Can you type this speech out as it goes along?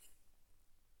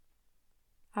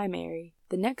Hi, Mary.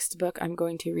 The next book I'm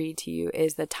going to read to you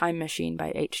is The Time Machine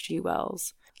by H.G.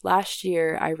 Wells. Last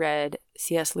year, I read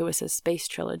C.S. Lewis's Space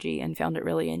Trilogy and found it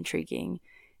really intriguing.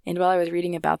 And while I was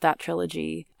reading about that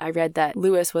trilogy, I read that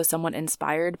Lewis was somewhat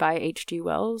inspired by H.G.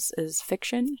 Wells'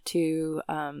 fiction to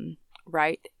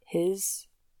write his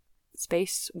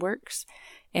space works.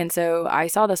 And so I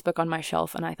saw this book on my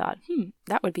shelf and I thought,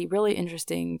 that would be really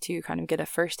interesting to kind of get a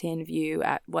first-hand view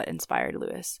at what inspired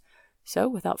Lewis. So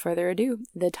without further ado,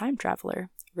 The Time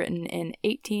Traveler, written in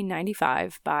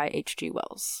 1895 by H.G.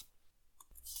 Wells.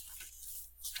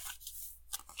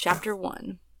 Chapter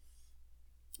 1.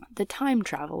 The time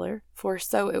traveler, for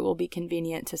so it will be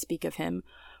convenient to speak of him,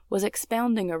 was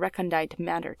expounding a recondite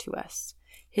matter to us.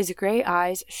 His gray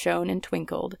eyes shone and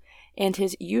twinkled, and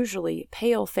his usually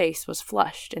pale face was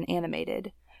flushed and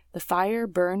animated. The fire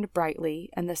burned brightly,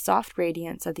 and the soft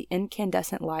radiance of the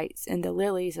incandescent lights in the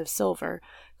lilies of silver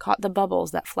caught the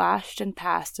bubbles that flashed and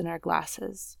passed in our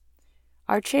glasses.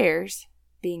 Our chairs,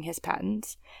 being his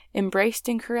patents, embraced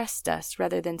and caressed us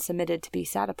rather than submitted to be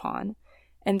sat upon,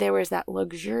 and there was that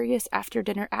luxurious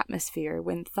after-dinner atmosphere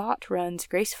when thought runs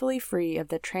gracefully free of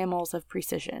the trammels of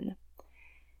precision.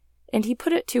 And he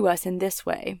put it to us in this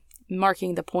way,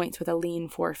 marking the points with a lean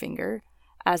forefinger,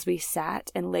 as we sat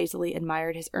and lazily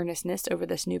admired his earnestness over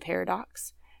this new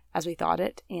paradox, as we thought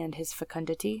it, and his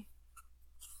fecundity.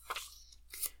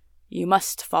 You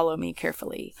must follow me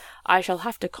carefully. I shall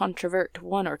have to controvert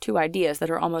one or two ideas that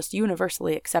are almost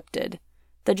universally accepted.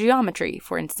 The geometry,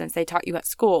 for instance, they taught you at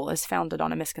school is founded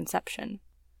on a misconception.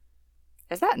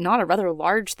 Is that not a rather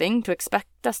large thing to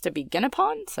expect us to begin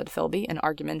upon? Said Philby, an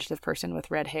argumentative person with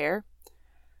red hair.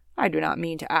 I do not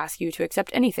mean to ask you to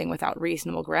accept anything without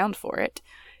reasonable ground for it.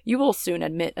 You will soon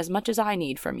admit as much as I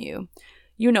need from you.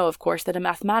 You know, of course, that a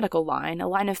mathematical line, a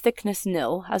line of thickness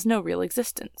nil, has no real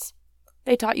existence.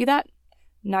 They taught you that?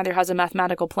 Neither has a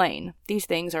mathematical plane. These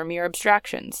things are mere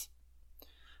abstractions.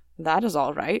 That is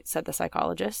all right, said the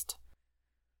psychologist.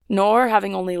 Nor,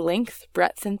 having only length,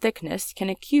 breadth, and thickness, can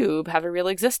a cube have a real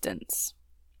existence.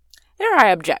 There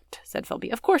I object, said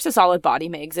Philby. Of course a solid body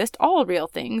may exist, all real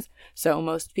things, so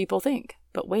most people think.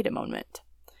 But wait a moment.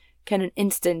 Can an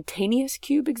instantaneous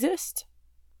cube exist?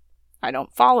 I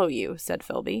don't follow you, said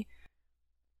Philby.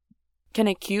 Can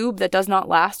a cube that does not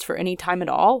last for any time at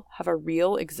all have a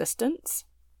real existence?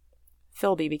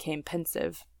 Philby became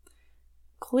pensive.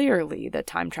 Clearly, the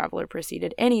time traveler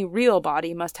proceeded, any real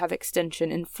body must have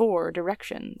extension in 4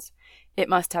 directions. It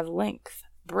must have length,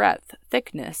 breadth,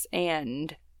 thickness,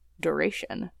 and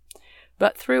duration.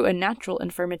 But through a natural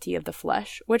infirmity of the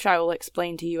flesh, which I will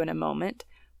explain to you in a moment,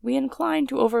 we incline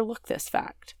to overlook this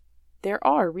fact. There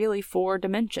are really 4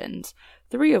 dimensions,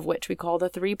 3 of which we call the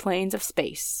 3 planes of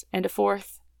space, and a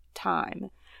 4th, time.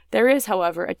 There is,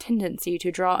 however, a tendency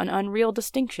to draw an unreal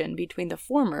distinction between the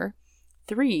former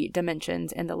 3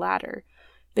 dimensions and the latter,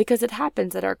 because it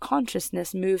happens that our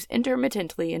consciousness moves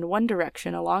intermittently in one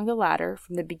direction along the ladder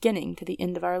from the beginning to the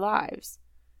end of our lives.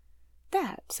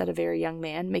 That, said a very young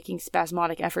man, making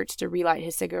spasmodic efforts to relight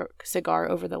his cigar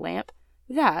over the lamp,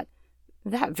 that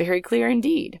very clear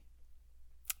indeed.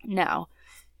 Now,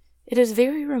 it is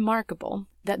very remarkable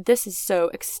that this is so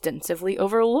extensively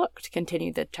overlooked,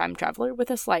 continued the time traveler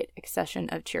with a slight accession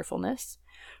of cheerfulness.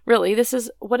 Really, this is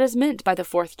what is meant by the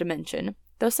 4th dimension,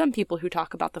 though some people who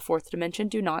talk about the 4th dimension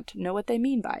do not know what they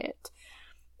mean by it.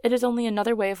 It is only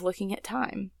another way of looking at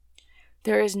time.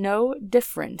 There is no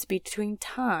difference between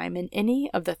time and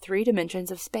any of the 3 dimensions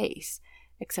of space,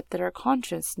 except that our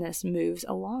consciousness moves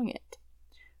along it.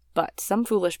 But some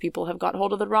foolish people have got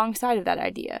hold of the wrong side of that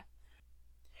idea.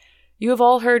 You have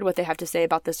all heard what they have to say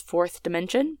about this 4th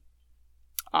dimension?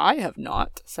 I have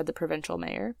not, said the provincial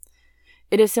mayor.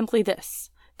 It is simply this,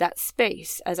 that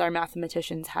space, as our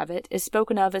mathematicians have it, is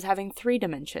spoken of as having 3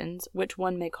 dimensions, which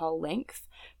one may call length,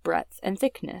 breadth, and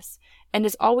thickness, and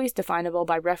is always definable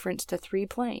by reference to 3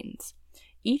 planes,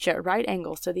 each at right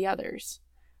angles to the others.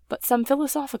 But some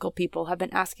philosophical people have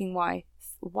been asking why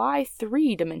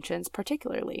 3 dimensions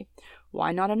particularly?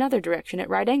 Why not another direction at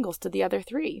right angles to the other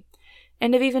 3?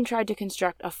 And have even tried to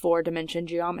construct a 4-dimension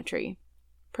geometry.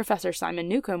 Professor Simon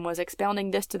Newcomb was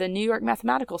expounding this to the New York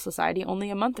Mathematical Society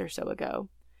only a month or so ago.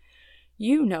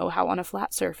 You know how on a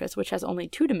flat surface which has only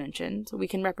 2 dimensions, we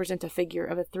can represent a figure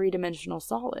of a 3-dimensional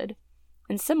solid.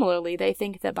 And similarly, they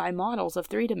think that by models of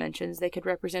 3 dimensions they could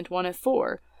represent one of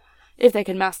 4, if they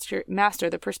could master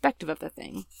the perspective of the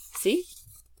thing. See?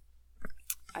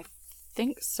 I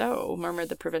think so, murmured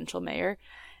the provincial mayor,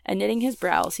 and knitting his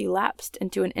brows he lapsed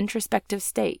into an introspective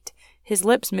state, his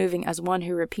lips moving as one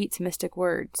who repeats mystic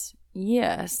words.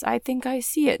 Yes, I think I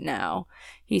see it now,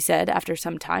 he said after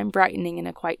some time, brightening in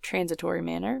a quite transitory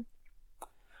manner.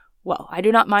 Well, I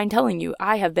do not mind telling you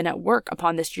I have been at work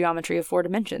upon this geometry of 4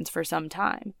 dimensions for some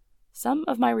time. Some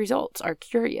of my results are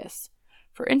curious.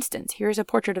 For instance, here is a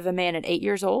portrait of a man at 8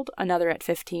 years old, another at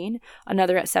 15,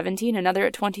 another at 17, another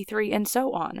at 23, and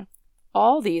so on.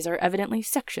 All these are evidently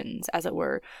sections, as it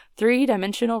were,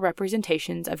 3-dimensional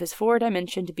representations of his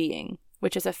 4-dimensioned being,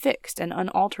 which is a fixed and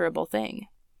unalterable thing.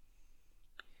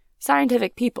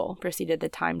 Scientific people, proceeded the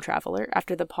time-traveler,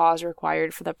 after the pause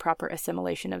required for the proper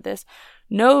assimilation of this,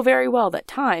 know very well that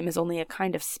time is only a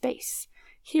kind of space.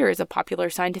 Here is a popular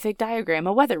scientific diagram,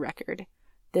 a weather record.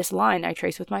 This line I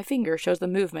trace with my finger shows the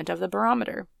movement of the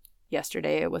barometer.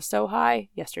 Yesterday it was so high,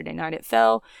 yesterday night it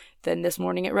fell, then this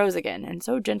morning it rose again, and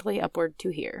so gently upward to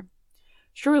here.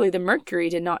 Surely the mercury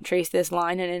did not trace this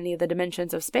line in any of the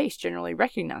dimensions of space generally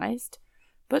recognized.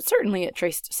 But certainly it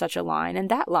traced such a line, and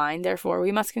that line, therefore,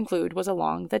 we must conclude, was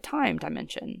along the time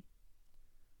dimension.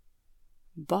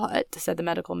 But, said the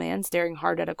medical man, staring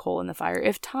hard at a coal in the fire,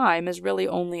 if time is really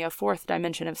only a 4th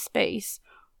dimension of space,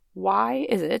 why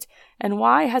is it, and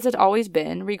why has it always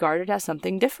been, regarded as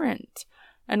something different?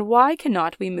 And why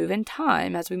cannot we move in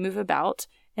time as we move about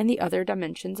in the other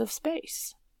dimensions of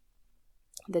space?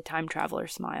 The time-traveler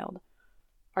smiled.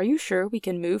 Are you sure we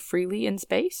can move freely in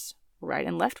space? Right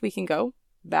and left we can go.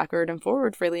 Backward and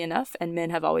forward freely enough, and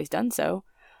men have always done so.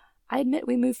 I admit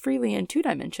we move freely in 2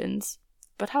 dimensions.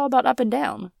 But how about up and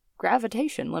down?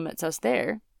 Gravitation limits us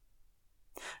there.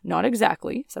 Not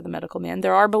exactly, said the medical man.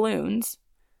 There are balloons.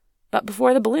 But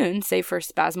before the balloons, save for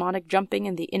spasmodic jumping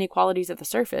and the inequalities of the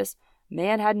surface,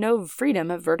 man had no freedom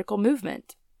of vertical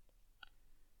movement.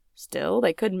 Still,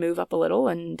 they could move up a little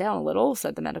and down a little,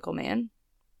 said the medical man.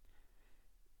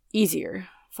 Easier,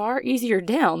 far easier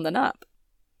down than up.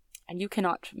 And you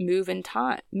cannot move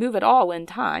at all in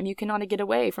time. You cannot get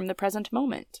away from the present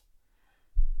moment.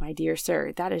 My dear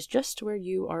sir, that is just where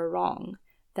you are wrong.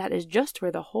 That is just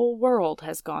where the whole world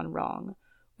has gone wrong.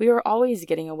 We are always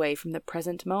getting away from the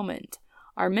present moment.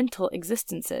 Our mental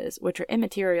existences, which are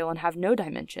immaterial and have no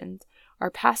dimensions,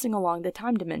 are passing along the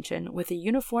time dimension with a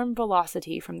uniform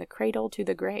velocity from the cradle to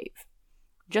the grave,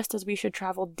 just as we should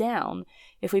travel down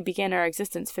if we began our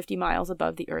existence 50 miles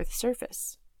above the earth's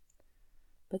surface.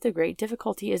 But the great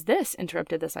difficulty is this,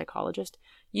 interrupted the psychologist.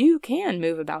 You can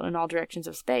move about in all directions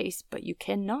of space, but you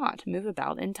cannot move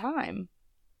about in time.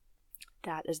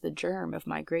 That is the germ of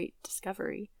my great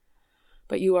discovery.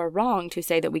 But you are wrong to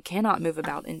say that we cannot move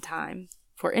about in time.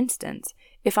 For instance,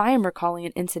 if I am recalling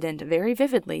an incident very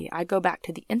vividly, I go back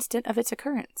to the instant of its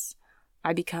occurrence.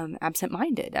 I become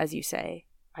absent-minded, as you say.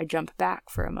 I jump back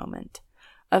for a moment.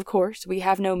 Of course, we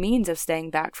have no means of staying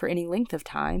back for any length of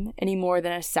time, any more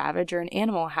than a savage or an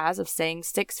animal has of staying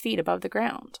 6 feet above the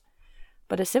ground.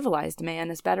 But a civilized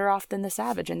man is better off than the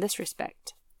savage in this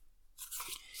respect.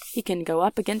 He can go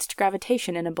up against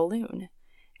gravitation in a balloon.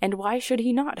 And why should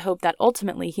he not hope that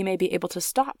ultimately he may be able to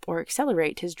stop or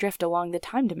accelerate his drift along the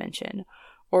time dimension,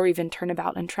 or even turn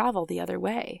about and travel the other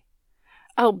way?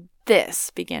 Oh,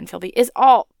 this, began Philby, is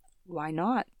all... Why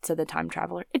not? Said the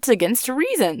time-traveler. It's against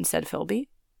reason, said Philby.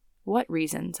 What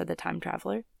reason? Said the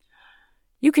time-traveler.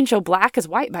 You can show black as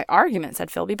white by argument, said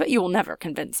Philby, but you will never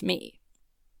convince me.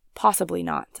 Possibly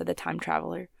not, said the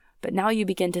time-traveler, but now you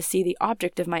begin to see the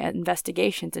object of my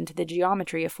investigations into the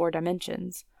geometry of 4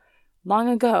 dimensions. Long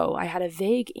ago I had a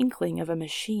vague inkling of a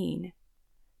machine.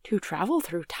 To travel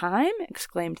through time?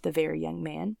 Exclaimed the very young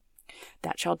man.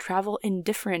 That shall travel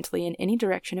indifferently in any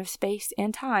direction of space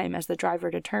and time as the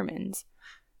driver determines.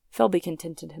 Philby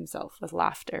contented himself with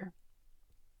laughter.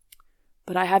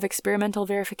 But I have experimental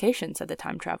verification, said the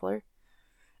time-traveler.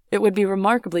 It would be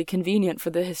remarkably convenient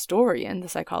for the historian, the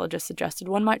psychologist suggested.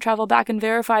 One might travel back and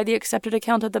verify the accepted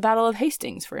account of the Battle of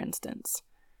Hastings, for instance.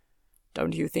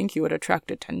 Don't you think you would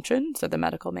attract attention? Said the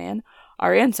medical man.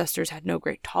 Our ancestors had no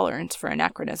great tolerance for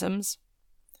anachronisms.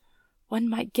 One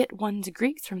might get one's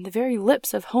Greeks from the very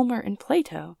lips of Homer and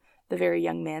Plato, the very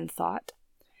young man thought.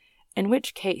 In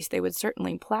which case they would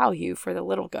certainly plough you for the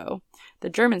little go. The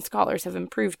German scholars have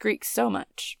improved Greek so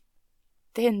much.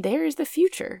 Then there is the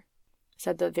future,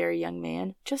 said the very young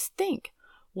man. Just think,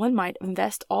 one might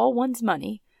invest all one's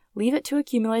money, leave it to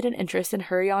accumulate an interest, and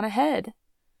hurry on ahead.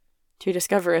 To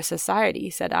discover a society,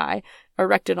 said I,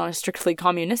 erected on a strictly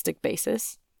communistic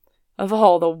basis. Of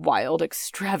all the wild,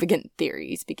 extravagant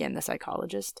theories, began the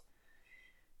psychologist.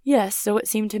 Yes, so it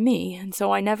seemed to me, and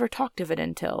so I never talked of it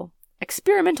until...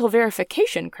 Experimental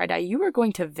verification, cried I. You are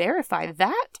going to verify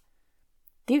that?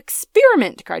 The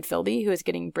experiment, cried Philby, who was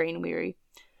getting brain-weary.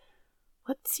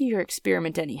 Let's see your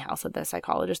experiment anyhow, said the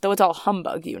psychologist, though it's all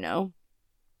humbug, you know.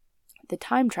 The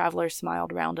time-traveler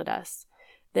smiled round at us.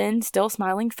 Then, still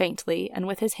smiling faintly, and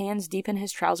with his hands deep in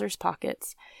his trousers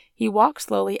pockets, he walked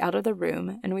slowly out of the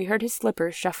room, and we heard his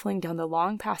slippers shuffling down the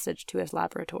long passage to his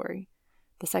laboratory.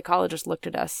 The psychologist looked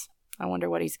at us. I wonder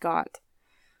what he's got.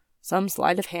 Some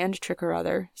sleight of hand trick or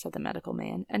other, said the medical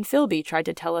man, and Philby tried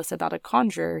to tell us about a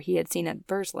conjurer he had seen at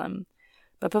Burslem.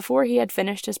 But before he had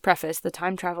finished his preface, the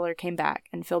time traveler came back,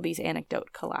 and Philby's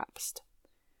anecdote collapsed.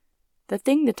 The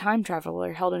thing the time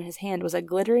traveler held in his hand was a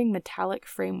glittering metallic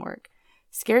framework,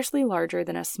 scarcely larger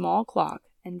than a small clock,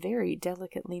 and very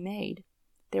delicately made.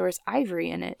 There was ivory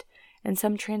in it, and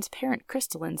some transparent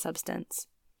crystalline substance.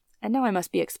 And now I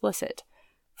must be explicit,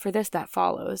 for this that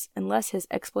follows, unless his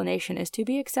explanation is to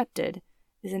be accepted,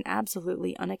 is an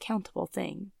absolutely unaccountable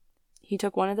thing. He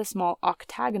took one of the small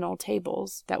octagonal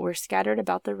tables that were scattered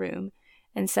about the room,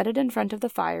 and set it in front of the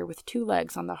fire with 2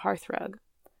 legs on the hearthrug.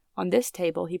 On this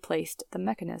table he placed the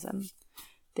mechanism.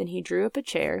 Then he drew up a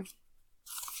chair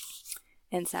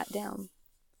and sat down.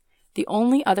 The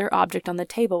only other object on the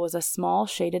table was a small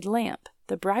shaded lamp,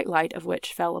 the bright light of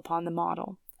which fell upon the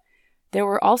model. There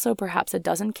were also perhaps a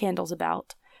dozen candles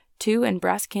about, 2 in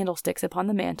brass candlesticks upon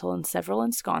the mantel and several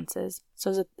in sconces,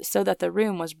 so that the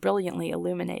room was brilliantly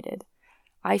illuminated.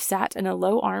 I sat in a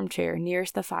low armchair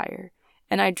nearest the fire,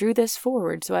 and I drew this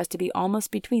forward so as to be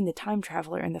almost between the time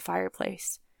traveler and the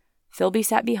fireplace. Philby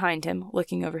sat behind him,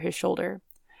 looking over his shoulder.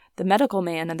 The medical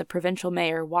man and the provincial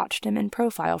mayor watched him in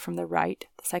profile from the right,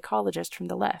 the psychologist from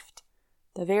the left.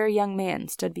 The very young man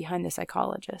stood behind the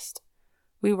psychologist.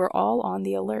 We were all on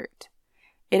the alert.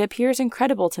 It appears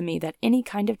incredible to me that any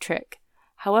kind of trick,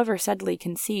 however subtly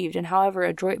conceived and however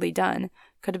adroitly done,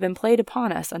 could have been played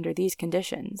upon us under these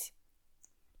conditions.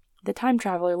 The time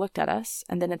traveler looked at us,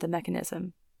 and then at the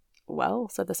mechanism. "Well,"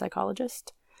 said the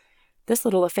psychologist. "This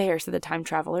little affair," said the time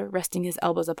traveler, resting his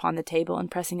elbows upon the table and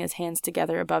pressing his hands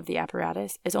together above the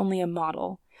apparatus, "is only a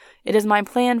model. It is my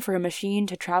plan for a machine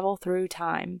to travel through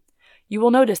time. You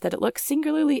will notice that it looks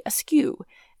singularly askew,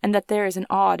 and that there is an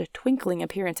odd, twinkling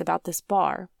appearance about this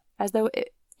bar, as though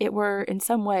it were in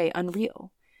some way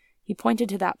unreal." He pointed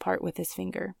to that part with his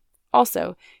finger.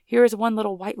 "Also, here is one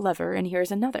little white lever, and here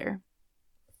is another."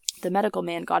 The medical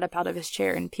man got up out of his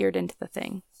chair and peered into the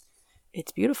thing.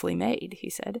 "It's beautifully made," he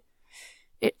said.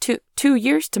 "It took 2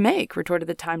 years to make," retorted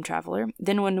the time traveler.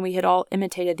 Then, when we had all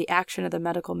imitated the action of the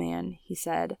medical man, he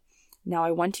said, "Now I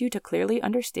want you to clearly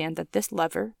understand that this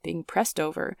lever, being pressed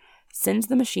over, sends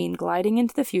the machine gliding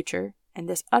into the future, and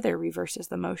this other reverses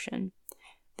the motion.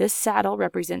 This saddle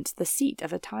represents the seat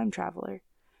of a time traveler.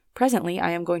 Presently I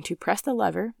am going to press the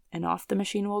lever, and off the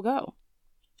machine will go.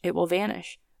 It will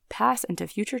vanish, pass into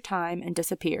future time, and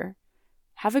disappear.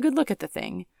 Have a good look at the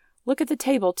thing. Look at the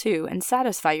table, too, and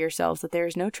satisfy yourselves that there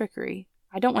is no trickery.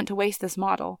 I don't want to waste this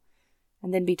model,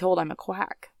 and then be told I'm a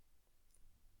quack."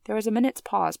 There was a minute's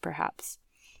pause, perhaps.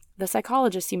 The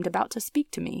psychologist seemed about to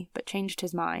speak to me, but changed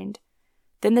his mind.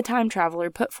 Then the time traveler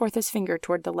put forth his finger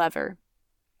toward the lever.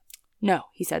 "No,"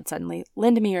 he said suddenly,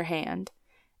 "lend me your hand."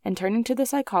 And turning to the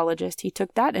psychologist, he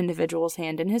took that individual's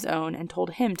hand in his own and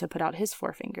told him to put out his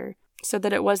forefinger, so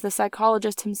that it was the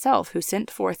psychologist himself who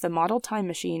sent forth the model time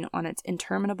machine on its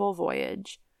interminable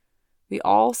voyage. We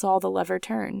all saw the lever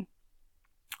turn.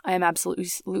 I am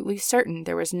absolutely certain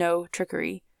there was no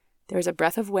trickery. There was a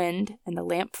breath of wind, and the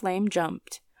lamp flame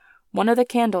jumped. One of the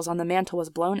candles on the mantel was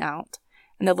blown out,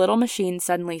 and the little machine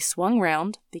suddenly swung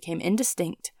round, became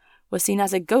indistinct, was seen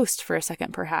as a ghost for a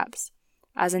second perhaps,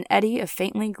 as an eddy of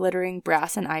faintly glittering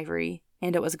brass and ivory,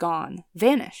 and it was gone,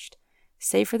 vanished.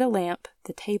 Save for the lamp,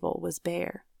 the table was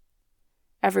bare.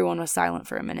 Everyone was silent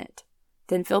for a minute.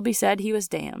 Then Philby said he was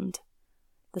damned.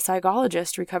 The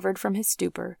psychologist recovered from his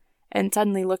stupor, and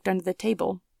suddenly looked under the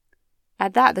table.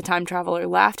 At that the time traveler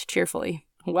laughed cheerfully.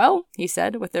 "Well," he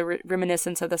said, with the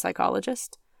reminiscence of the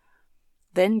psychologist.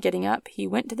 Then, getting up, he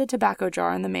went to the tobacco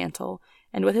jar on the mantel,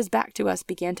 and with his back to us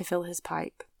began to fill his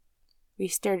pipe. We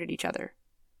stared at each other.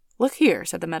 "Look here,"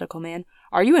 said the medical man.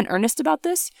 "Are you in earnest about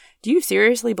this? Do you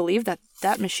seriously believe that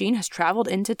that machine has traveled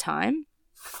into time?"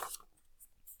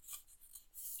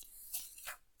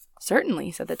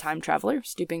 "Certainly," said the time traveler,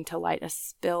 stooping to light a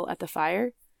spill at the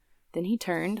fire. Then he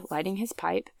turned, lighting his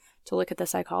pipe, to look at the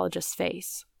psychologist's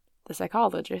face. The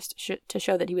psychologist, to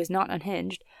show that he was not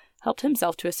unhinged, helped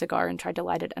himself to a cigar and tried to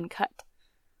light it uncut.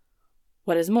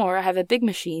 "What is more, I have a big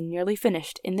machine nearly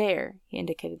finished in there," he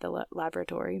indicated the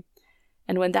laboratory.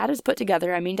 "And when that is put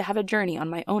together, I mean to have a journey on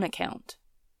my own account."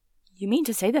 "You mean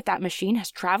to say that that machine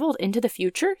has traveled into the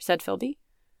future?" said Philby.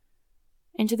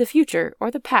 "Into the future, or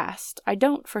the past. I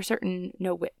don't for certain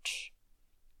know which."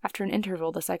 After an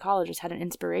interval, the psychologist had an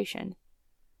inspiration.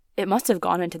 "It must have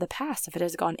gone into the past if it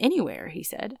has gone anywhere," he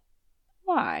said.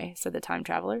 "Why?" said the time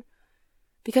traveler.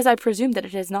 Because I presume that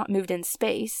it has not moved in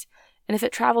space, and if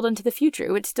it traveled into the future,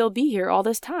 it would still be here all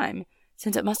this time,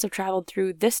 since it must have traveled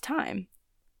through this time.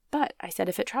 But, I said,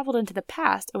 if it traveled into the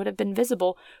past, it would have been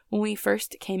visible when we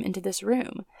first came into this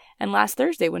room, and last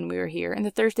Thursday when we were here, and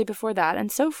the Thursday before that,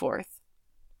 and so forth.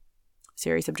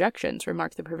 Serious objections,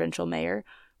 remarked the provincial mayor,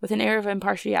 with an air of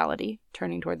impartiality,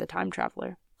 turning toward the time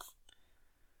traveler.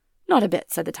 Not a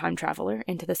bit, said the time traveler,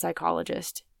 into the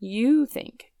psychologist. You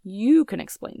think you can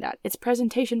explain that. It's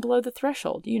presentation below the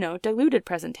threshold, diluted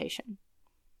presentation.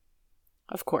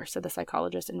 Of course, said the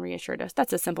psychologist and reassured us.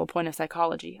 That's a simple point of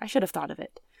psychology. I should have thought of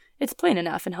it. It's plain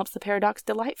enough and helps the paradox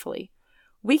delightfully.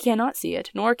 We cannot see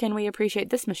it, nor can we appreciate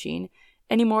this machine,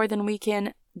 any more than we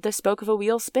can the spoke of a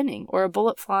wheel spinning or a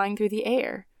bullet flying through the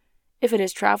air. If it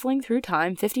is traveling through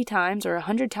time 50 times or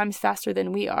 100 times faster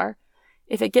than we are,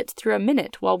 if it gets through a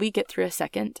minute while we get through a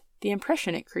second, the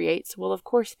impression it creates will of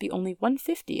course be only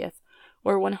 1/50th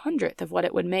or 100th of what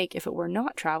it would make if it were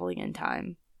not traveling in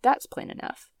time. That's plain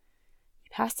enough. He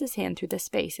passed his hand through the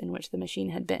space in which the machine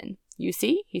had been. You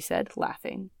see, he said,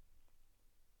 laughing.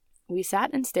 We sat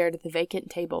and stared at the vacant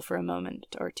table for a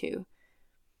moment or two.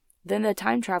 Then the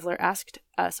time traveler asked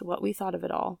us what we thought of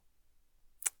it all.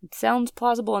 It sounds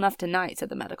plausible enough tonight, said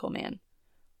the medical man.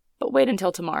 But wait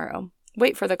until tomorrow.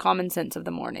 Wait for the common sense of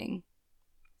the morning.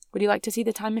 Would you like to see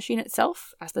the time machine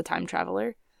itself? Asked the time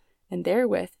traveler. And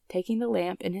therewith, taking the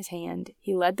lamp in his hand,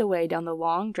 he led the way down the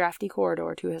long, drafty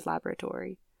corridor to his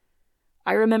laboratory.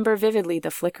 I remember vividly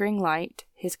the flickering light,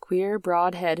 his queer,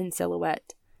 broad head in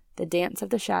silhouette, the dance of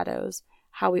the shadows,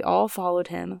 how we all followed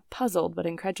him, puzzled but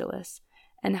incredulous,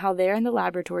 and how there in the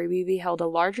laboratory we beheld a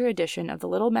larger edition of the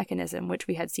little mechanism which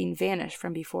we had seen vanish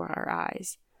from before our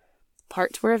eyes.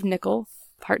 Parts were of nickel,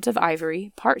 parts of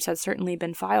ivory, parts had certainly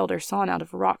been filed or sawn out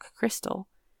of rock crystal.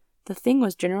 The thing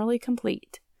was generally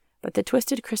complete, but the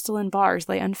twisted crystalline bars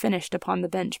lay unfinished upon the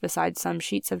bench beside some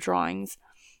sheets of drawings,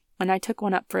 and I took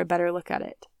one up for a better look at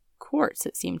it. Quartz,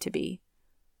 it seemed to be.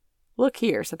 Look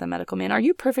here, said the medical man, are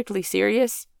you perfectly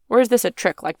serious? Or is this a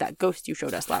trick like that ghost you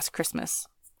showed us last Christmas?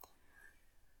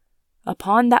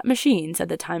 Upon that machine, said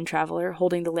the time traveler,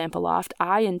 holding the lamp aloft,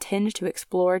 I intend to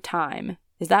explore time.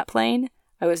 Is that plain?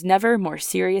 I was never more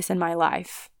serious in my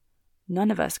life. None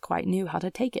of us quite knew how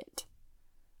to take it.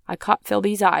 I caught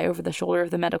Philby's eye over the shoulder of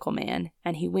the medical man,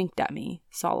 and he winked at me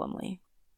solemnly.